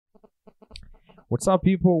What's up,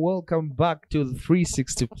 people? Welcome back to the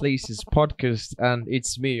 360 Places podcast, and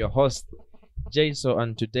it's me, your host, Jayso,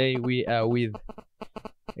 and today we are with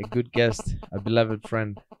a good guest, a beloved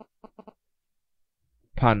friend,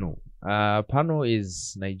 Panu. Panu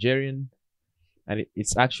is Nigerian, and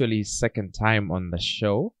it's actually his second time on the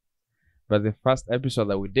show. But the first episode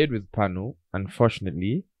that we did with Panu,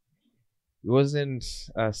 unfortunately, it wasn't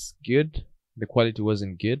as good. The quality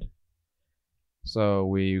wasn't good. So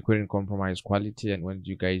we couldn't compromise quality and wanted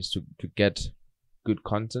you guys to get good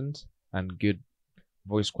content and good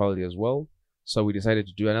voice quality as well. So we decided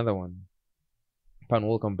to do another one. Pan,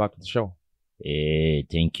 welcome back to the show. Hey,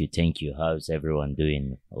 thank you. How's everyone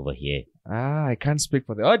doing over here? I can't speak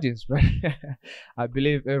for the audience, but I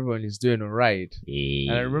believe everyone is doing all right. Hey.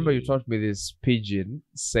 And I remember you taught me this pidgin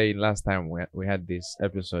saying last time we had this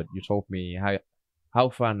episode. You told me how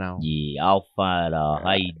far now? Yeah, how far now?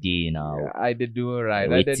 How you doing now? I did do all right.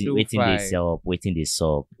 I did do fine. Waiting this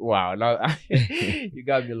up. Wow, now you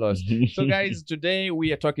got me lost. So guys, today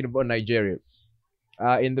we are talking about Nigeria.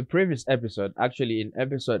 In the previous episode, actually in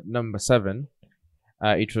episode number 7,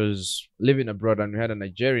 it was living abroad, and we had a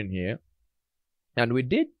Nigerian here. And we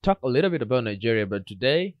did talk a little bit about Nigeria, but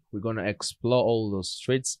today we're gonna explore all those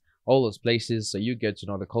streets, all those places, so you get to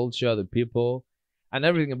know the culture, the people, and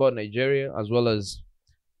everything about Nigeria, as well as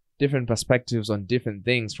different perspectives on different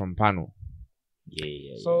things from Panu.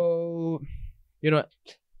 Yeah. So,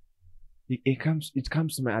 it comes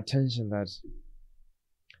to my attention that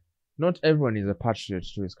not everyone is a patriot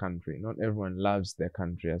to his country. Not everyone loves their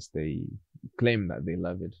country as they claim that they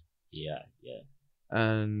love it. Yeah.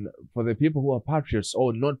 And for the people who are patriots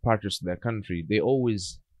or not patriots to their country, they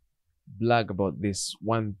always brag about this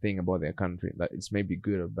one thing about their country, that it's maybe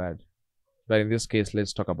good or bad. But in this case,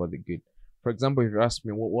 let's talk about the good. For example, if you ask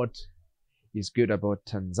me what is good about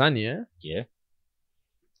Tanzania, Yeah.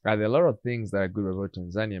 there are a lot of things that are good about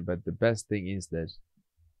Tanzania, but the best thing is that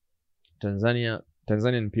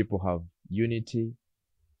Tanzanian people have unity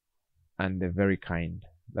and they're very kind.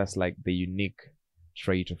 That's like the unique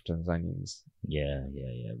trait of Tanzanians. Yeah.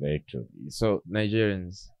 Very true. So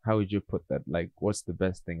Nigerians, how would you put that? Like, what's the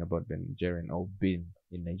best thing about being Nigerian or being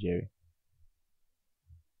in Nigeria?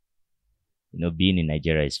 Being in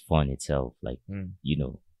Nigeria is fun itself. Like,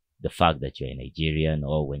 the fact that you're a Nigerian,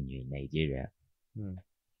 or when you're in Nigeria,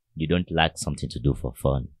 you don't lack something to do for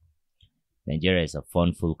fun. Nigeria is a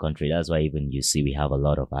funful country. That's why even you see we have a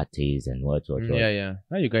lot of artists and what. Yeah.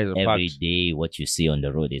 Now you guys are every packed. day what you see on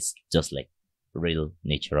the road is just like real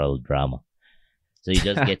natural drama. So you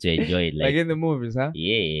just get to enjoy it. Like in the movies, huh?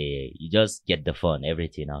 Yeah. You just get the fun,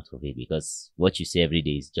 everything out of it, because what you see every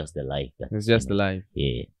day is just the life. It's just the life.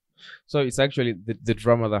 Yeah. So it's actually the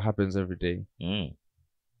drama that happens every day.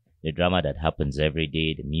 The drama that happens every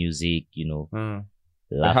day, the music,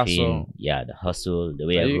 laughing, the hustle, the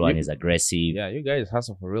way So everyone is aggressive. Yeah, you guys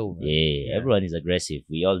hustle for real, man. Yeah, everyone is aggressive.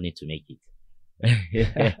 We all need to make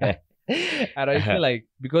it. And I feel like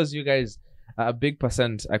because you guys are a big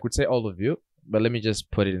percent, I could say all of you, but let me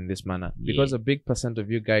just put it in this manner. Because a big percent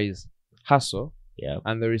of you guys hustle,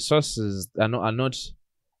 and the resources are not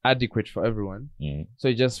adequate for everyone. So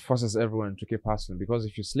it just forces everyone to keep hustling, because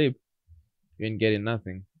if you sleep, you ain't getting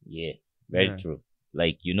nothing. Yeah, very true.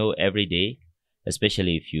 Like, every day,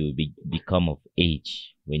 especially if you become of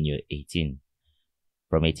age when you're 18,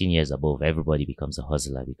 from 18 years above, everybody becomes a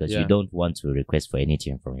hustler, because you don't want to request for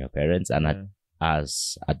anything from your parents. And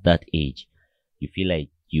at that age, you feel like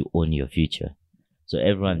you own your future. So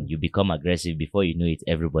everyone, you become aggressive. Before you know it,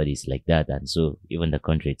 everybody's like that. And so even the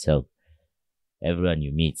country itself, everyone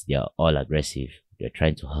you meet, they are all aggressive. They're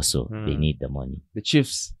trying to hustle. They need the money. The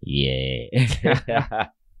chiefs. Yeah.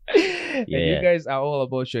 And you guys are all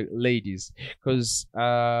about your ladies, because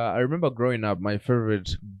I remember growing up, my favorite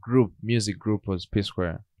music group was P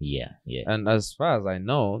Square. Yeah. And as far as I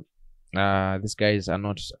know, these guys are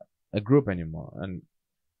not a group anymore, and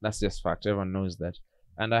that's just fact. Everyone knows that.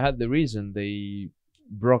 And I had the reason they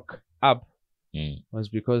broke up was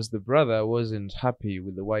because the brother wasn't happy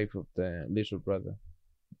with the wife of the little brother,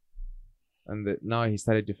 and now he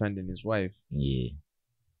started defending his wife. Yeah.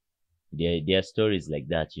 There are stories like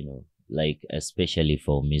that, like especially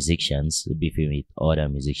for musicians, beefing with other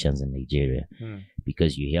musicians in Nigeria,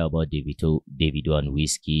 because you hear about Davido and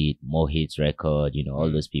Wizkid, More Hits Record,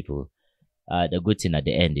 all those people. The good thing at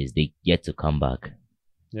the end is they get to come back.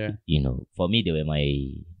 Yeah. For me,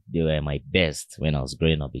 they were my best when I was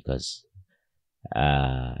growing up, because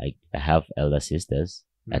I have elder sisters,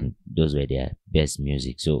 and those were their best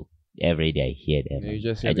music. So every day I hear them.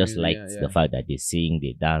 I just like the fact that they sing,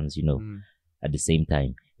 they dance, at the same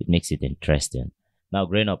time. It makes it interesting. Now,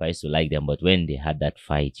 growing up, I used to like them, but when they had that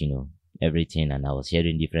fight, everything, and I was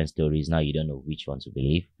hearing different stories. Now you don't know which one to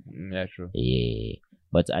believe. Yeah, true. Yeah.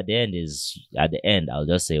 But at the end, I'll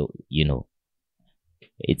just say,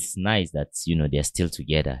 it's nice that they're still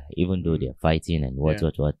together, even though they're fighting and what,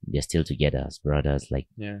 they're still together as brothers. Like,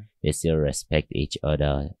 they still respect each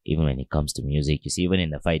other, even when it comes to music. You see, even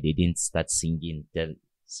in the fight, they didn't start singing,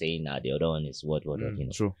 saying the other one is what.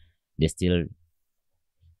 True. They still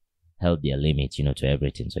held their limit, to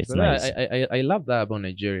everything. So it's nice. I love that about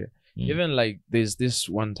Nigeria. Even like there's this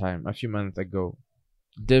one time a few months ago,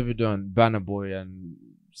 Davido and Burna Boy and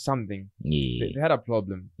something. They had a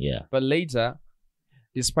problem. Yeah. But later,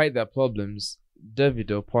 despite their problems,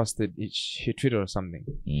 Davido posted, he tweeted or something.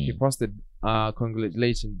 He posted,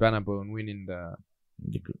 congratulations Burna Boy on winning the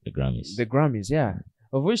Grammys. The Grammys, yeah.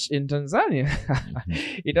 Of which in Tanzania,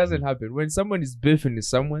 it doesn't happen. When someone is beefing with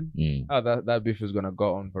someone, that beef is gonna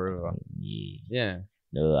go on forever. Yeah.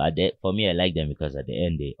 No, for me, I like them because at the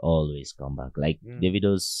end they always come back. Like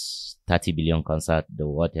Davido's 30 billion concert, the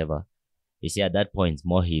whatever. You see, at that point,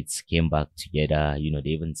 more hits came back together. They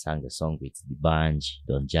even sang the song with the band,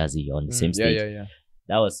 Don Jazzy on the same stage. Yeah.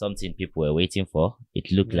 That was something people were waiting for.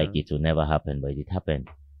 It looked like it would never happen, but it happened.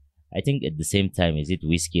 I think at the same time, is it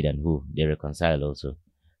Wizkid and who? They reconcile also.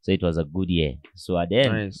 So it was a good year. So at the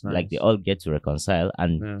end, nice. like they all get to reconcile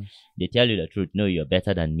and they tell you the truth. No, you're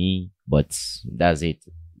better than me, but that's it.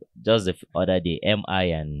 Just the other day,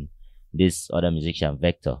 MI and this other musician,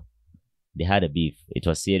 Vector, they had a beef. It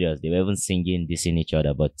was serious. They were even singing, dissing each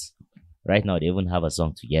other, but right now they even have a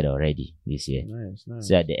song together already this year. Nice.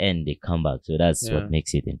 So at the end, they come back. So that's what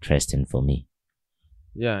makes it interesting for me.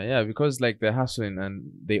 Yeah, because like they're hustling and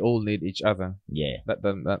they all need each other. Yeah.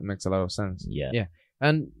 That makes a lot of sense. Yeah.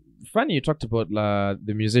 And funny, you talked about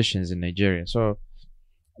the musicians in Nigeria. So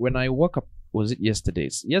when I woke up, was it yesterday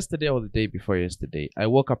or the day before yesterday, I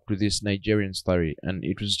woke up to this Nigerian story, and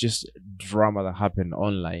it was just drama that happened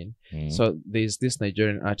online. So there's this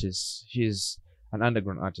Nigerian artist. He's an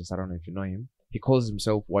underground artist. I don't know if you know him. He calls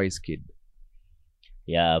himself Wizkid.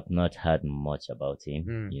 Yeah, I've not heard much about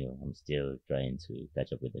him. I'm still trying to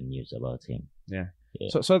catch up with the news about him. Yeah.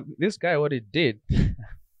 So this guy, what he did,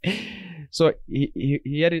 so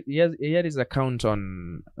he had his account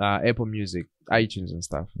on Apple Music, iTunes and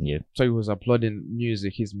stuff. Yeah. So he was uploading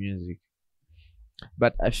his music.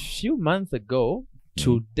 But a few months ago,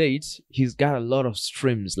 to date, he's got a lot of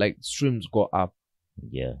streams. Like streams go up.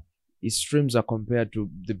 Yeah. His streams are compared to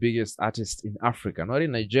the biggest artist in Africa, not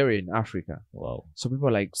in Nigeria, in Africa. Wow. So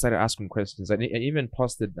people like started asking questions, and he even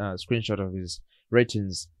posted a screenshot of his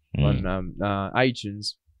ratings on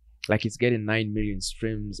iTunes. Like it's getting 9 million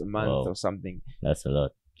streams a month or something. That's a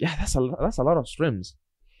lot. Yeah, that's a lot of streams.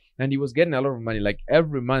 And he was getting a lot of money. Like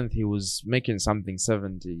every month he was making something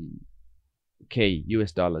 $70,000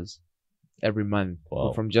 US dollars every month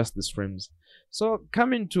from just the streams. So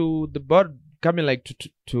coming to the board,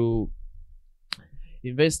 to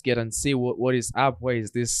investigate and see what is up, why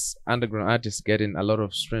is this underground artist getting a lot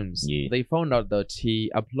of streams. They found out that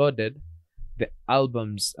he uploaded the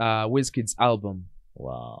albums, Wizkid's album,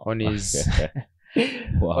 on his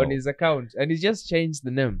on his account, and he just changed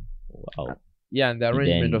the name. And the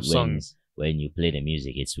arrangement of songs. When you play the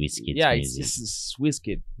music, it's Wizkid's music. It's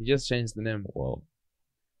Wizkid. He just changed the name.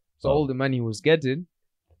 So all the money he was getting,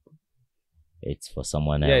 it's for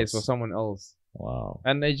someone else. Yeah, it's for someone else. Wow.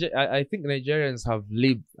 And I think Nigerians have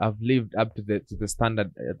lived up to the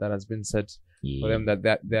standard that has been set for them,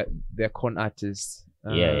 that they're con artists.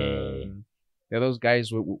 They're those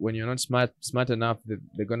guys when you're not smart enough,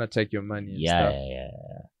 they're gonna take your money and stuff.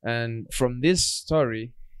 And from this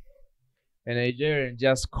story, a Nigerian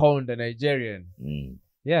just conned a Nigerian.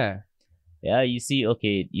 Yeah, you see,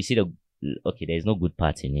 there's no good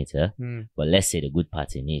part in it, but let's say the good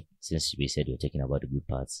part in it, since we said we're talking about the good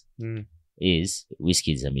parts, is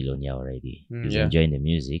Wizkid is a millionaire already. He's enjoying the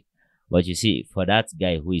music. But you see, for that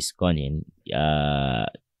guy who is conning,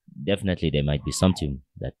 definitely there might be something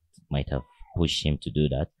that might have pushed him to do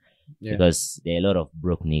that, because there are a lot of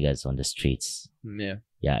broke niggas on the streets. There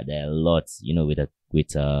are a lot,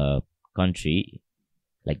 with a country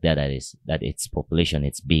like that its population,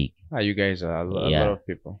 it's big. You guys are a lot of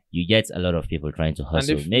people. You get a lot of people trying to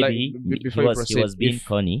hustle. If, maybe he was being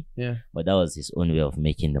funny, but that was his own way of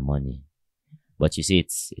making the money. But you see,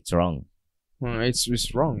 it's wrong.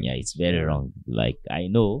 It's wrong. Yeah, it's very wrong. Like, I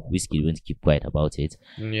know Wizkid won't keep quiet about it,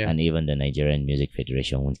 and even the Nigerian Music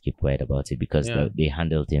Federation won't keep quiet about it, because they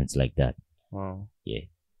handle things like that. Wow. Yeah.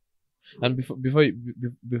 And before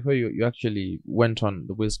you actually went on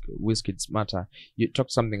the Wizkid's matter, you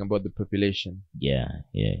talked something about the population. Yeah.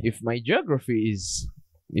 If my geography is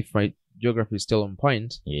still on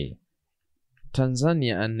point,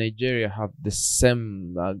 Tanzania and Nigeria have the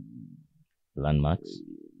same landmarks.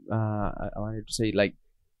 I wanted to say, like,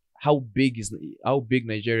 how big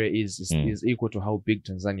Nigeria is equal to how big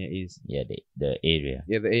Tanzania is. Yeah, the area.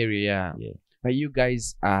 Yeah, the area. Yeah. But you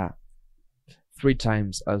guys are 3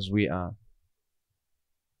 times as we are.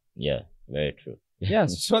 Yeah, very true. Yeah,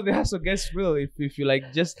 so they also gets real if you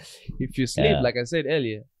like, just if you sleep, like I said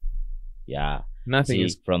earlier. Yeah. Nothing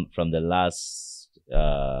is from the last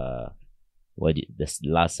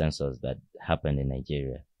last census that happened in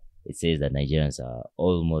Nigeria. It says that Nigerians are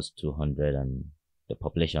almost 200, and the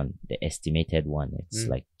population, the estimated one, it's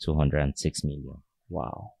like 206 million.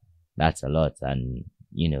 Wow. That's a lot. And,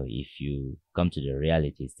 if you come to the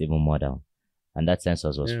reality, it's even more down. And that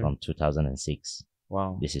census was from 2006.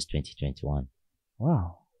 Wow. This is 2021.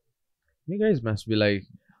 Wow. You guys must be like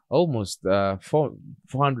almost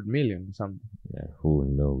 400 million or something. Yeah, who will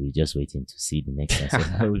know? We're just waiting to see the next census.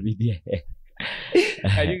 I will be there.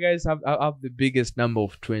 And you guys have the biggest number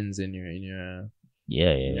of twins in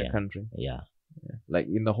your country. Yeah. Like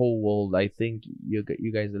in the whole world, I think you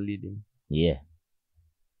guys are leading. Yeah.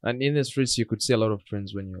 And in the streets, you could see a lot of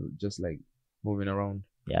twins when you're just like moving around.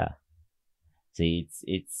 Yeah. So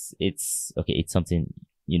it's okay. It's something,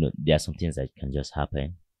 there are some things that can just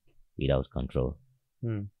happen without control.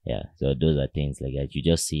 Yeah. So those are things like that. You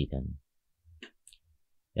just see it, and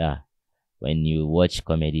yeah. When you watch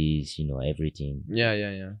comedies, everything. Yeah.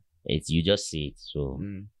 You just see it. So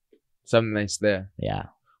something nice there. Yeah.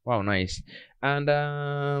 Wow, nice. And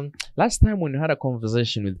last time when we had a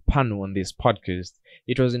conversation with Panu on this podcast,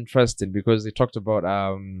 it was interesting because they talked about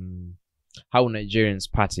how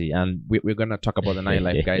Nigerians party, and we're gonna talk about the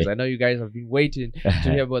nightlife, guys. I know you guys have been waiting to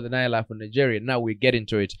hear about the nightlife in Nigeria. Now we get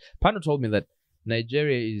into it. Panu told me that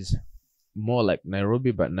Nigeria is more like Nairobi,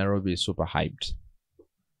 but Nairobi is super hyped.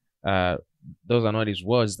 Those are not his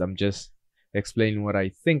words. I'm just explaining what I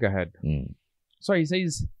think I heard. So he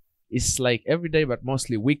says it's like every day, but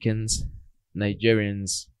mostly weekends,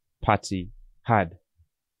 Nigerians party hard.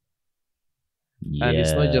 Yeah. And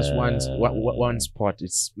it's not just one spot,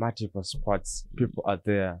 it's multiple spots. People are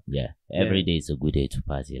there. Yeah. Every day is a good day to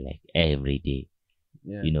party, like every day.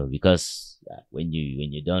 Yeah. Because when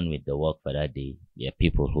you're done with the work for that day, there are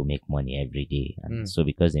people who make money every day. And so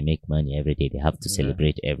because they make money every day, they have to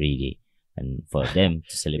celebrate every day. And for them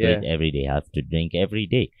to celebrate every day, have to drink every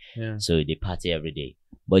day. Yeah. So they party every day.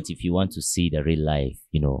 But if you want to see the real life,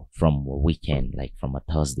 from a weekend, like from a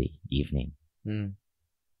Thursday evening,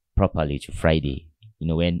 properly to Friday,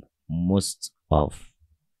 when most of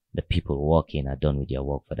the people working are done with their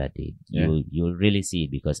work for that day, you'll really see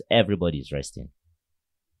it because everybody's resting.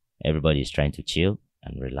 Everybody's trying to chill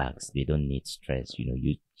and relax. They don't need stress.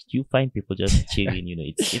 You find people just chilling.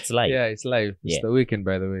 It's life. Yeah, it's life. It's the weekend,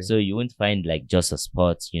 by the way. So you won't find like just a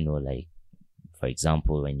spot. Like for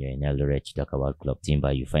example, when you're in Eldoret, you talk about Club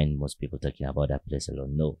Timber. You find most people talking about that place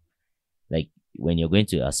alone. No, like when you're going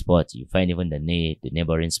to a spot, you find even the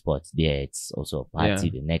neighboring spot there. It's also a party.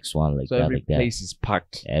 The next one like so that. Every place is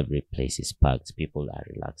packed. Every place is packed. People are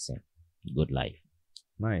relaxing. Good life.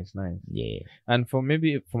 Nice. Yeah. And for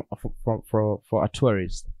a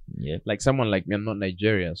tourist, like someone like me, I'm not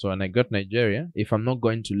Nigeria. So when I got Nigeria, if I'm not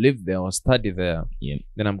going to live there or study there,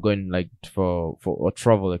 then I'm going like for a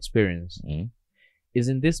travel experience.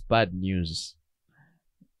 Isn't this bad news?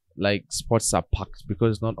 Like spots are packed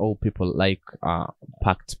because not all people like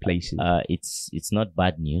packed places. It's not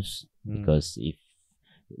bad news because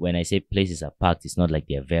when I say places are packed, it's not like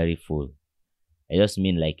they're very full. I just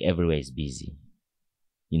mean like everywhere is busy.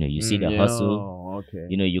 You see the hustle. Okay.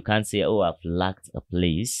 You can't say, oh, I've lacked a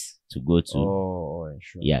place to go to. Oh,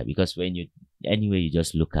 sure. Yeah, because anywhere you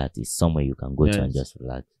just look at is somewhere you can go to and just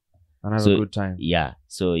relax. And have a good time. Yeah,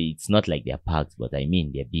 so it's not like they're packed, but I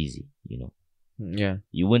mean they're busy, Yeah.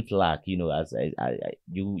 You won't lack, as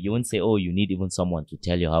you won't say, oh, you need even someone to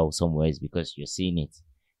tell you how somewhere is because you're seeing it.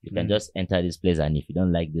 You can just enter this place, and if you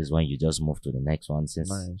don't like this one, you just move to the next one since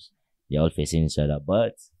they're all facing each other.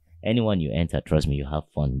 But anyone you enter, trust me, you have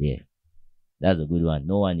fun there. That's a good one.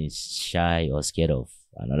 No one is shy or scared of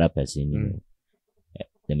another person.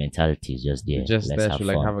 The mentality is just there. You're just let's there have to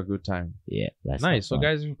fun. have a good time. Yeah, nice. So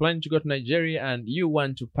guys, if you're planning to go to Nigeria and you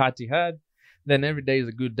want to party hard, then every day is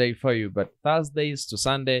a good day for you. But Thursdays to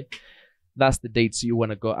Sunday, that's the dates you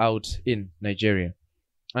want to go out in Nigeria.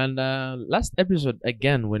 And last episode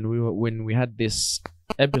again, when we had this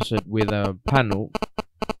episode with Panu,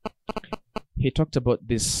 he talked about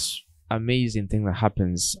this amazing thing that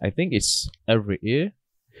happens. I think it's every year.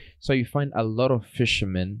 So you find a lot of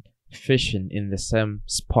fishermen fishing in the same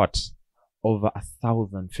spot, over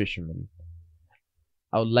 1,000 fishermen.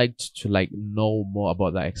 I would like to know more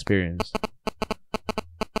about that experience.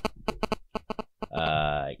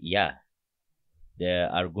 the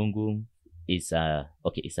Argungu is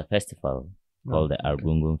it's a festival called the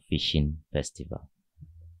Argungu Fishing Festival.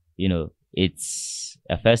 You know, it's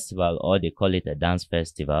a festival, or they call it a dance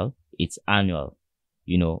festival. It's annual,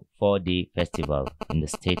 4-day festival in the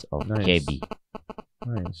state of Kebbi.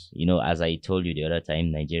 Nice. As I told you the other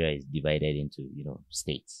time, Nigeria is divided into,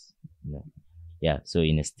 states. Yeah, so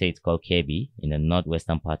in a state called Kebbi, in the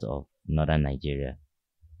northwestern part of northern Nigeria.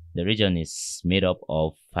 The region is made up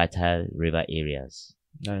of fertile river areas.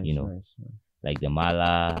 Nice, like the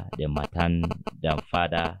Mala, the Matan, the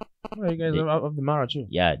Amfada. Oh, you guys are of the Mara too?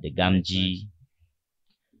 Yeah, the Gamji,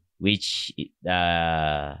 which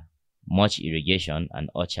much irrigation and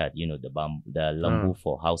orchard, the lambu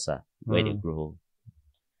for Hausa, where they grow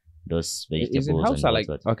those vegetables. Is in Hausa like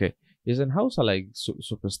okay? Is in Hausa like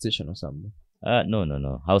superstition or something?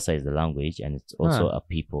 No. Hausa is the language, and it's also a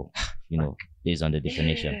people. Based on the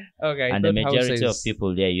definition. Okay. And the majority of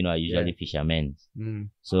people there, are usually fishermen.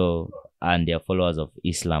 So, and they're followers of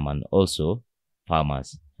Islam and also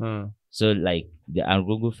farmers. So, like the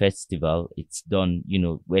Argungu festival, it's done,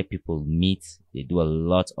 where people meet. They do a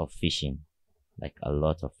lot of fishing, like a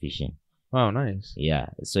lot of fishing. Wow, nice. Yeah.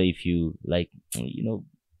 So if you like,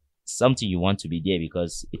 something you want to be there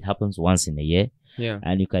because it happens once in a year. Yeah.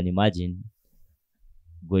 And you can imagine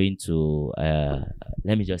going to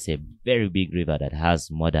let me just say very big river that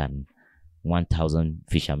has more than 1,000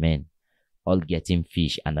 fishermen all getting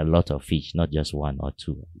fish, and a lot of fish, not just one or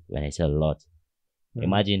two. When I say a lot,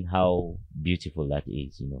 imagine how beautiful that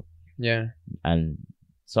is, Yeah. And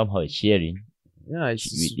somehow it's sharing. Yeah,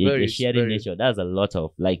 it's sharing nature. That's a lot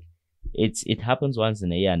of it happens once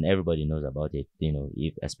in a year and everybody knows about it,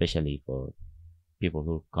 especially for people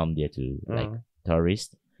who come there to like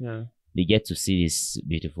tourists. Yeah. They get to see this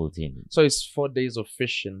beautiful thing. So it's 4 days of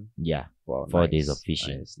fishing. Yeah. Wow, 4 days of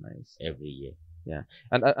fishing. Nice. Every year. Yeah.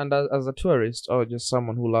 And as a tourist or just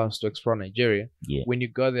someone who loves to explore Nigeria, when you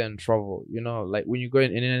go there and travel, like when you go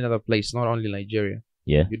in any other place, not only Nigeria,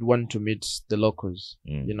 you'd want to meet the locals,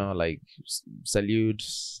 like salute,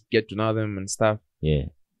 get to know them and stuff. Yeah.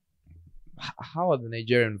 How are the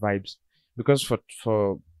Nigerian vibes? Because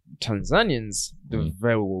for Tanzanians, they're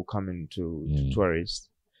very welcoming to tourists.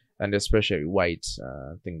 And especially whites,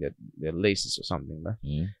 I think that they're laces or something, but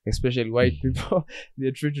especially white people,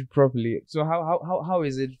 they're treated properly. So how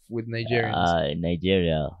is it with Nigerians?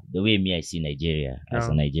 Nigeria, the way I see Nigeria as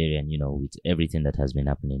a Nigerian, with everything that has been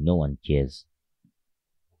happening, no one cares.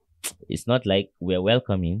 It's not like we're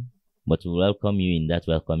welcoming, but we welcome you in that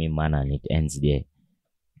welcoming manner, and it ends there.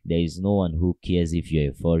 There is no one who cares if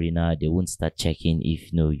you're a foreigner. They won't start checking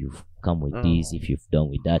if you've come with this, if you've done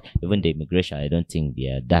with that. Even the immigration, I don't think they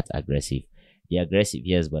are that aggressive. They're aggressive,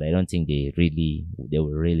 yes, but I don't think they will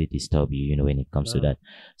really disturb you, when it comes to that.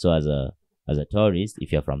 So as a tourist,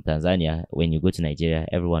 if you're from Tanzania, when you go to Nigeria,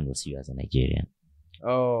 everyone will see you as a Nigerian.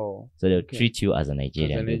 Oh. So they'll treat you as a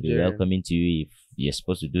Nigerian. They'll be welcoming to you. If you're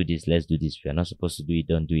supposed to do this, let's do this. If you're not supposed to do it,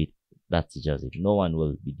 don't do it. That's just it. No one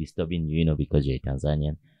will be disturbing you, because you're a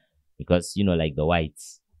Tanzanian. Because, like the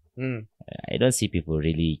whites, I don't see people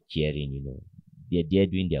really caring, They're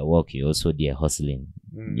doing their work. You're also there hustling.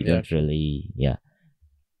 You don't really,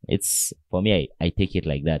 It's, for me, I take it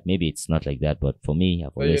like that. Maybe it's not like that, but for me,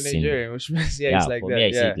 I've always seen... Nigerian, which means, it's like for that. Me,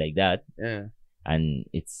 I see it like that. Yeah. And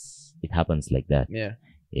it happens like that. Yeah.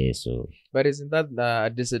 Yeah, so... But isn't that a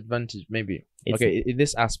disadvantage, maybe? Okay, in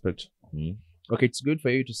this aspect. Okay, it's good for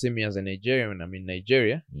you to see me as a Nigerian when I'm in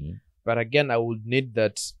Nigeria. But again, I would need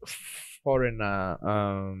that foreigner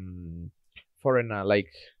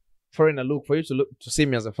look for you to see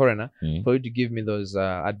me as a foreigner, for you to give me those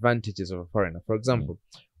advantages of a foreigner. For example,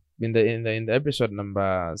 in the episode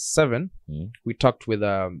number 7, we talked with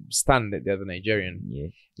Stan, the other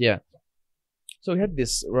Nigerian. Yeah. So we had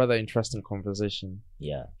this rather interesting conversation.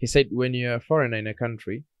 Yeah. He said when you're a foreigner in a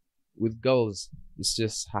country, with girls, it's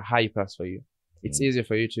just a high pass for you. It's easier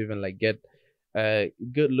for you to even get a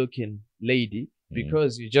good-looking lady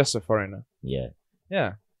because you're just a foreigner. Yeah.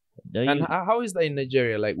 And how is that in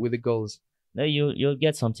Nigeria, like with the girls? No, you'll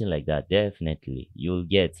get something like that, definitely. You'll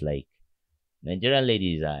get Nigerian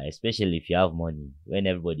ladies, especially if you have money, when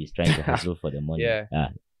everybody's trying to hustle for the money.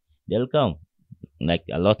 They'll come. Like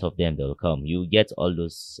a lot of them, they'll come. You get all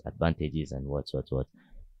those advantages and what.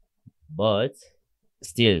 But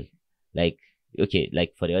still,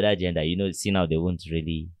 for the other gender, see now they won't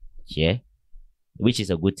really care. Which is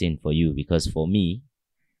a good thing for you, because for me,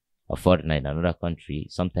 a foreigner in another country,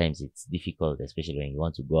 sometimes it's difficult, especially when you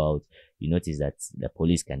want to go out. You notice that the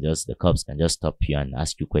cops can just stop you and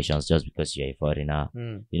ask you questions just because you're a foreigner.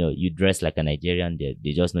 You dress like a Nigerian,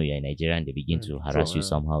 they just know you're a Nigerian, they begin to harass you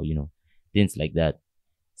somehow, things like that.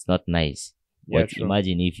 It's not nice. Yeah, But true.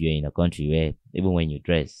 imagine if you're in a country where even when you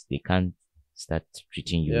dress, they can't start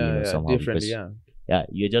treating you, somehow, differently. because Yeah,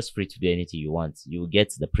 you're just free to do anything you want. You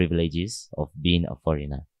get the privileges of being a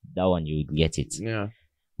foreigner. That one you will get it. yeah.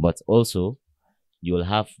 But also you'll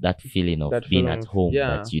have that feeling of That being feeling at of- home,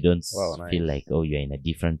 yeah. that you don't Wow, feel nice. like, oh, you're in a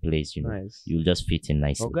different place, Nice. You'll just fit in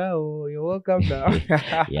nicely. Oga, you're welcome now.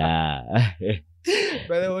 Yeah.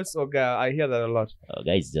 By the way, what's Oga? I hear that a lot.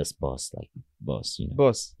 Oga is just boss, like boss,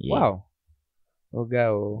 Boss. Yeah. Wow. Oga.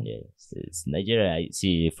 Oh. Yeah, it's Nigeria. I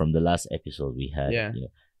see from the last episode we had, Yeah.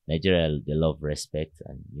 Nigeria, they love respect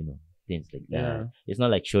and, things like that. Yeah. It's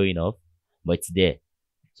not like showing off, but it's there.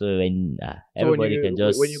 So when So everybody when you, can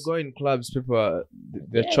just... when you go in clubs, people are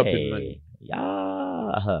they're chopping money.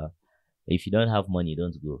 Yeah. If you don't have money,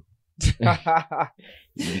 don't go.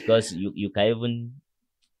 Because you can even,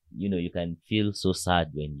 you can feel so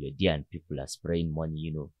sad when you're there and people are spraying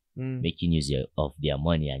money, making use of their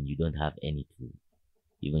money, and you don't have any to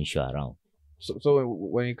even show around. So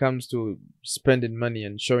when it comes to spending money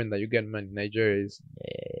and showing that you get money, Nigeria is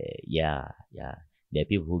yeah. There are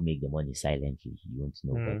people who make the money silently. You won't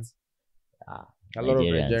know, but a lot of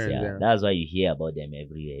Nigerians, Nigerians. Yeah. that's why you hear about them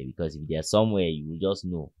everywhere. Because if they're somewhere, you will just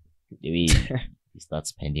know the way you start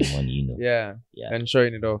spending money. Yeah, and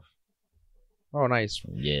showing it off. Oh, nice.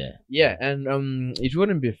 Yeah, and it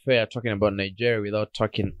wouldn't be fair talking about Nigeria without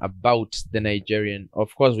talking about the Nigerian.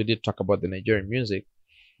 Of course, we did talk about the Nigerian music,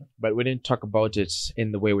 but we didn't talk about it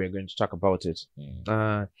in the way we're going to talk about it.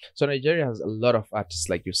 So Nigeria has a lot of artists,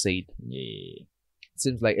 like you said. Yeah. It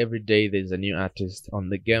seems like every day there's a new artist on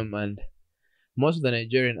the game, and most of the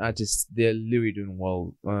Nigerian artists, they're really doing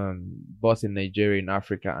well, both in Nigeria, in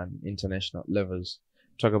Africa, and international levels.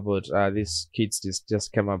 Talk about these kids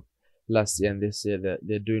just came up last year and this year.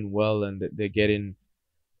 They're doing well, and they're getting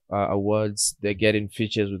awards. They're getting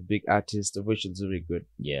features with big artists, of which is really good.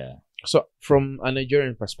 Yeah. So from a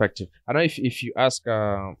Nigerian perspective, I know if you ask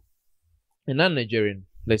a non-Nigerian,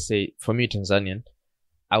 let's say for me Tanzanian,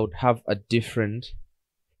 I would have a different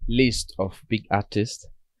list of big artists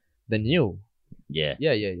than you. Yeah.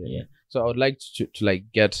 So I would like to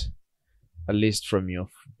like get a list from you of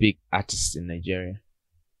big artists in Nigeria.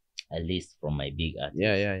 A list from my big artists.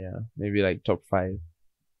 Yeah. Maybe like top 5.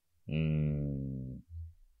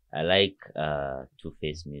 I like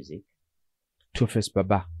Two-Face music. Two-Face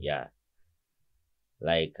Baba. Yeah.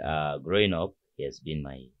 Like growing up, he has been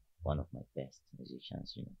one of my best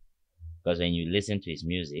musicians, Because when you listen to his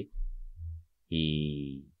music,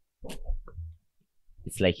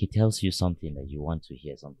 it's like he tells you something that you want to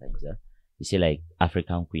hear sometimes. You see, like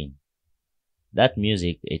African Queen. That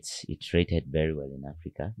music, it rated very well in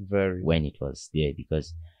Africa. When it was there,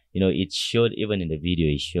 because it showed, even in the video,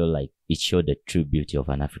 it showed the true beauty of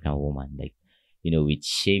an African woman, like with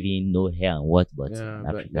shaving, no hair and what, but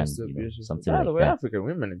African, something like that. African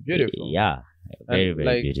women are beautiful. Yeah, very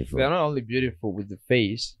beautiful. They're not only beautiful with the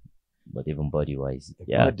face, but even body wise.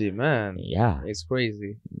 Body, man. Yeah, it's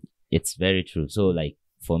crazy. It's very true. So like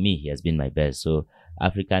for me, he has been my best. So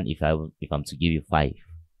African, if I'm to give you 5,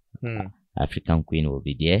 African Queen will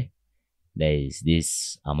be there. There is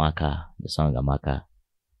this Amaka, the song Amaka.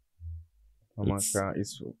 Amaka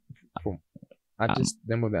is from artist.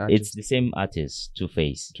 Name of the artist. It's the same artist,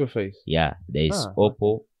 Two-Face. Two-Face. Yeah, there is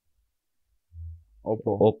Oppo.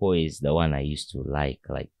 Oppo. Oppo is the one I used to like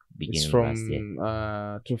beginning it's from last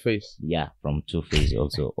year. Two-Face. Yeah, from Two-Face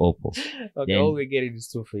also Oppo. Okay, all we get is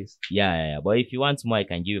Two-Face. Yeah. But if you want more, I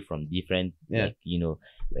can give you from different. Like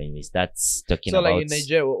when we start talking about. So like in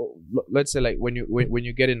Nigeria, let's say like when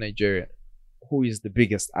you get in Nigeria, who is the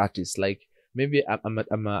biggest artist? Like maybe I'm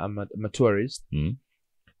a tourist.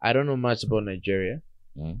 I don't know much about Nigeria,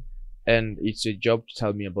 and it's your job to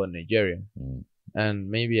tell me about Nigeria. And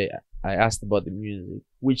maybe I asked about the music.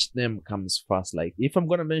 Which name comes first? Like if I'm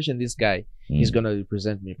gonna mention this guy, he's gonna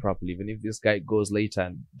represent me properly. Even if this guy goes later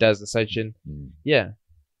and does the searching, okay.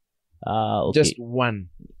 Just one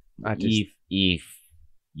artist. If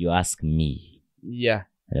you ask me,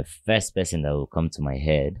 the first person that will come to my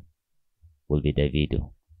head will be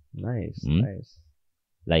Davido. Nice.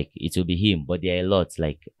 Like it will be him, but there are lots.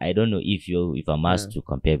 Like I don't know if I'm asked to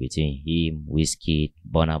compare between him, Wizkid,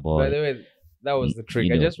 Burna Boy. By the way, that was the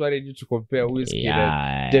trick. I just wanted you to compare Wizkid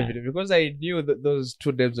and Davido because I knew that those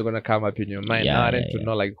two names are gonna come up in your mind. I wanted to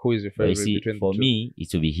know like who is your favorite between for the two. me,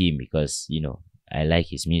 it will be him because I like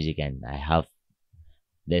his music and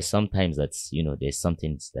there's sometimes that's there's some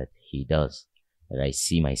things that he does that I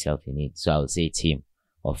see myself in it. So I would say it's him.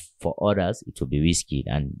 Or for others, it will be Wizkid,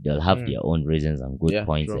 and they'll have their own reasons and good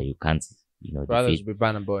points that you can't, For others, will be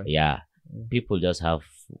Panu Boy. Yeah, people just have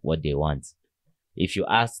what they want. If you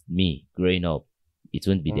ask me, growing up, it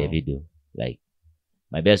won't be Davido. Like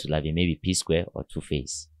my best would have been maybe P Square or Two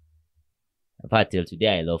Face. In fact, till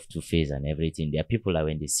today I love Two Face and everything. There are people that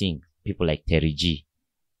when they sing, people like Terry G.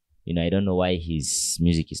 You know, I don't know why his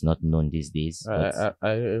music is not known these days. But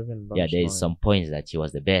I even don't yeah, there know is him. some points that he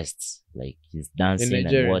was the best. Like his dancing and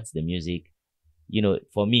Nigeria. what's the music. You know,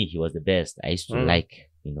 for me, he was the best. I used to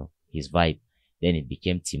like, you know, his vibe. Then it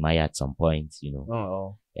became Timaya at some point, you know.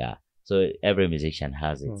 Oh. Yeah. So every musician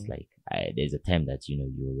has it. Like there's a time that, you know,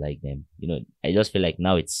 you like them. You know, I just feel like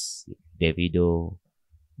now it's Davido,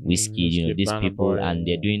 Wizkid, you know, these Panu people, boy, and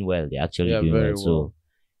they're doing well. They're actually doing very well. So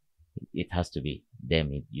it has to be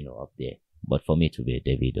them, you know, up there. But for me to be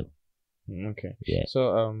Davido. Okay. Yeah.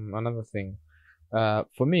 So another thing,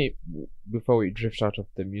 for me, before we drift out of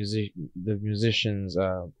the musicians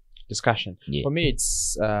discussion, for me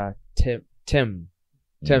it's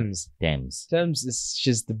Thames.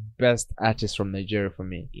 She's the best artist from Nigeria for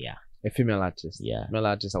me. Yeah. A female artist. Yeah. Male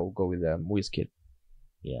artist, I will go with Wizkid.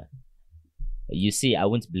 Yeah. You see, I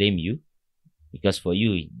won't blame you because for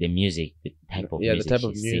you, the music, the type of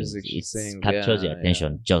music she sings, it captures your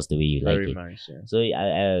attention just the way you like it. Nice, yeah. So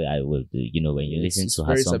I will, you know, when you listen to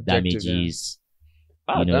her song Damages,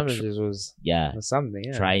 you know, Damages was something.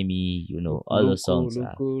 Yeah. Try Me, you know, all those songs.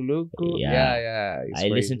 Yeah. I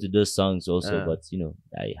listen to those songs also, but you know,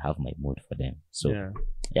 I have my mood for them. So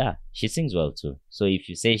yeah, she sings well too. So if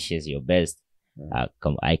you say she's your best,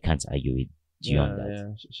 I can't argue with you on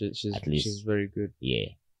that. Yeah, she's very good.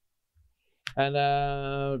 Yeah.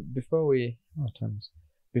 And before we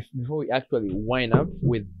actually wind up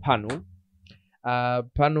with Panu,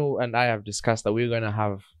 Panu and I have discussed that we're gonna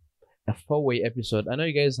have a 4-way episode. I know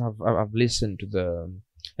you guys have listened to the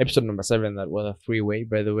episode number 7 that was a 3-way.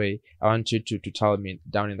 By the way, I want you to tell me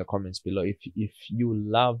down in the comments below if you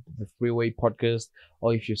love the 3-way podcast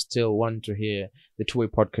or if you still want to hear the 2-way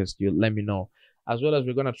podcast. You let me know. As well as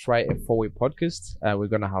we're gonna try a 4-way podcast. We're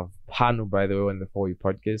gonna have Panu, by the way, on the 4-way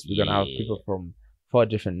podcast. We're gonna have people from 4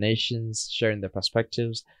 different nations sharing their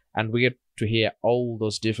perspectives, and we get to hear all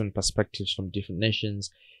those different perspectives from different nations.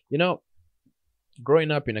 You know, growing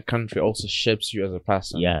up in a country also shapes you as a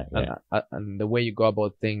person. Yeah. And the way you go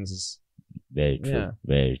about things is very true. Yeah.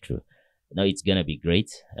 Very true. No, it's gonna be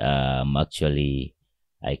great. Actually,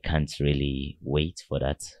 I can't really wait for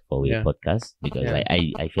that 4-way podcast because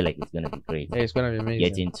I feel like it's gonna be great. Yeah, it's gonna be amazing.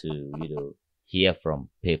 Getting to, you know, hear from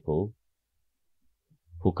people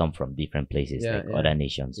who come from different places, like other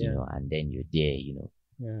nations, you know, and then you're there, you know.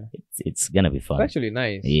 Yeah. It's gonna be fun. It's actually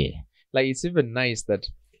nice. Yeah. Like it's even nice that,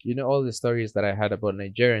 you know, all the stories that I had about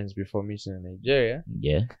Nigerians before meeting in Nigeria.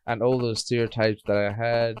 Yeah. And all those stereotypes that I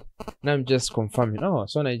had. Now I'm just confirming,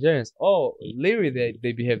 so Nigerians, literally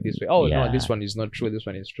they behave this way. No, this one is not true, this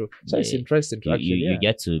one is true. So it's interesting to you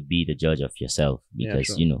get to be the judge of yourself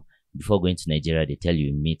because, you know, before going to Nigeria, they tell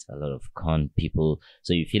you meet a lot of con people.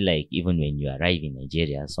 So you feel like even when you arrive in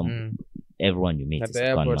Nigeria, everyone you meet at is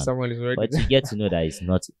the a con airport, man. someone is working. But you get to know that it's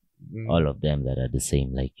not all of them that are the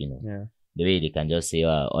same. Like, you know, the way they can just say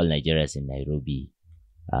all Nigerians in Nairobi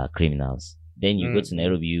are criminals. Then you go to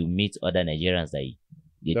Nairobi, you meet other Nigerians that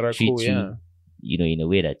they treat you, you know, in a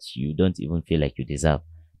way that you don't even feel like you deserve.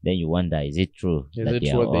 Then you wonder, is it true that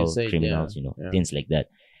they are all criminals? You know, things like that.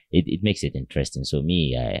 It makes it interesting. So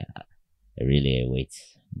me, I really await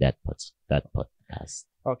that podcast.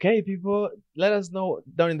 Okay, people, let us know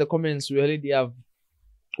down in the comments. We already have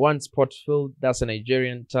one spot filled. That's a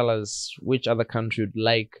Nigerian. Tell us which other country you'd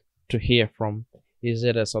like to hear from. Is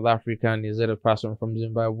it a South African? Is it a person from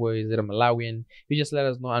Zimbabwe? Is it a Malawian? You just let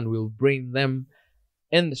us know and we'll bring them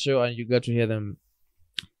in the show and you get to hear them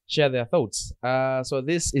share their thoughts. So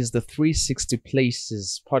this is the 360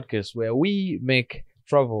 Places podcast where we make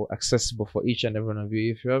travel accessible for each and every one of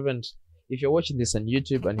you. If you're watching this on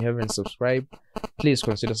YouTube and you haven't subscribed, please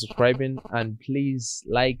consider subscribing and please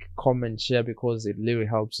like, comment, share because it really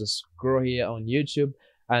helps us grow here on YouTube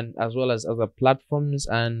and as well as other platforms.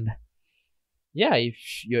 And yeah, if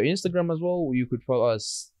you're Instagram as well, you could follow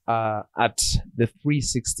us at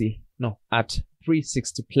 360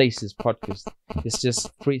 Places podcast. It's just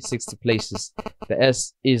 360 Places. The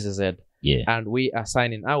S is a Z. Yeah. And we are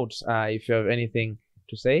signing out. If you have anything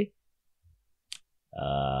to say,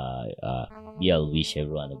 I'll wish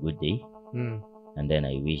everyone a good day, and then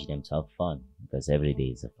I wish them to have fun because every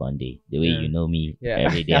day is a fun day. The way you know me,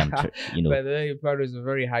 every day I'm, you know. By the way, Panu is a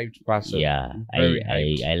very hyped person. Yeah,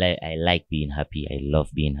 I like being happy. I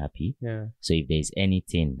love being happy. Yeah. So if there's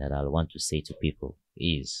anything that I'll want to say to people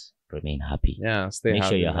is remain happy. Yeah, Make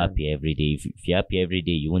sure you're happy every day. If you're happy every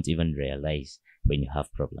day, you won't even realize when you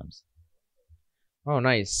have problems. Oh,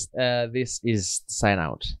 nice. This is sign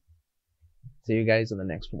out. See you guys on the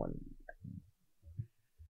next one.